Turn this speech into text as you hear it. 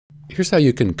Here's how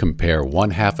you can compare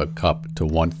 1/2 a cup to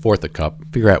 1/4 a cup,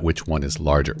 figure out which one is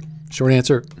larger. Short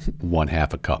answer,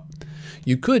 1/2 a cup.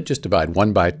 You could just divide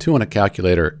 1 by 2 on a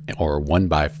calculator or 1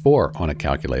 by 4 on a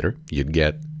calculator. You'd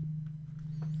get,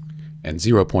 and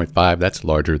 0.5, that's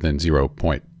larger than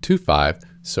 0.25,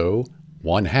 so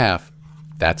 1/2,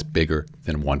 that's bigger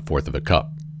than 1/4 of a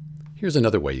cup. Here's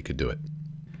another way you could do it.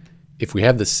 If we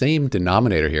have the same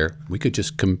denominator here, we could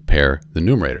just compare the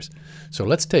numerators. So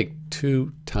let's take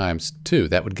 2 times 2.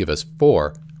 That would give us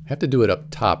 4. Have to do it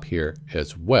up top here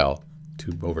as well.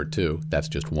 2 over 2, that's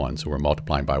just 1, so we're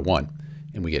multiplying by 1.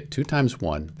 And we get 2 times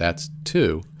 1, that's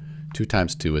 2. 2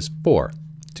 times 2 is 4.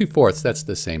 2/4, that's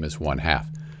the same as 1/2.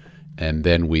 And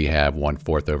then we have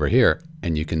 1/4 over here,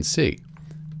 and you can see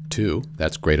 2,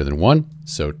 that's greater than 1,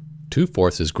 so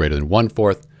 2/4 is greater than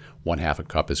 1/4. 1/2 a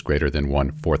cup is greater than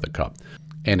 1/4 a cup.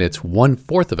 And it's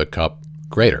 1/4 of a cup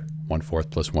greater. 1/4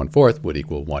 plus 1/4 would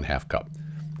equal 1/2 cup.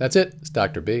 That's it. It's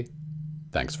Dr. B.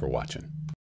 Thanks for watching.